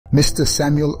Mr.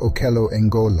 Samuel Okello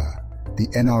Engola, the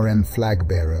NRM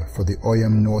flagbearer for the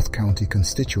Oyam North County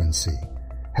constituency,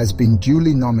 has been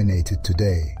duly nominated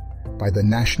today by the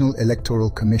National Electoral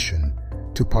Commission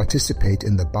to participate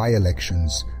in the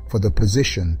by-elections for the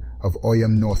position of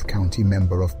Oyam North County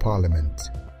Member of Parliament.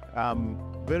 I'm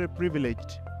very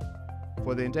privileged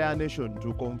for the entire nation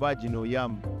to converge in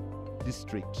Oyam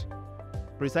district,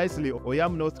 precisely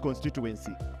Oyam North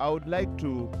constituency. I would like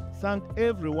to thank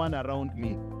everyone around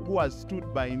me who has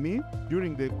stood by me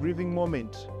during the grieving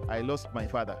moment I lost my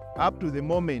father, up to the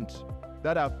moment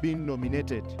that I've been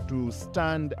nominated to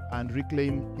stand and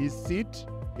reclaim his seat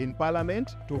in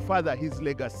Parliament to further his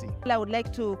legacy. I would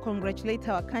like to congratulate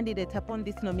our candidate upon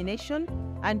this nomination,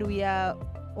 and we are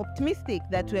optimistic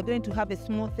that we are going to have a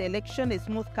smooth election, a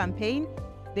smooth campaign.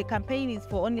 The campaign is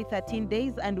for only 13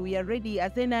 days, and we are ready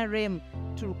as NRM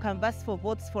to canvass for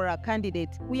votes for our candidate.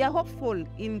 We are hopeful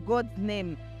in God's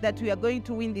name that we are going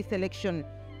to win this election.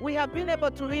 We have been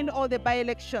able to win all the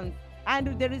by-elections,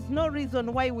 and there is no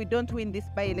reason why we don't win this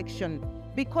by-election,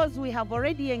 because we have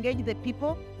already engaged the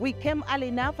people. We came early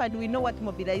enough, and we know what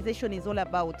mobilization is all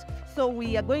about. So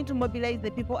we are going to mobilize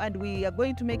the people, and we are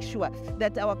going to make sure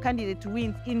that our candidate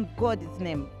wins in God's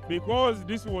name. Because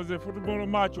this was a football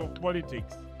match of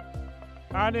politics,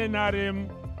 an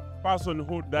NRM person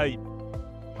who died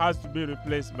has to be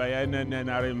replaced by an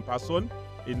NRM person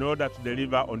in order to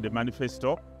deliver on the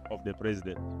manifesto of the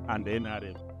president and the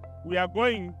NRM. We are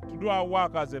going to do our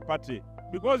work as a party,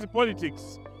 because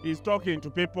politics is talking to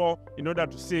people in order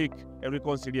to seek a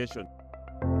reconciliation.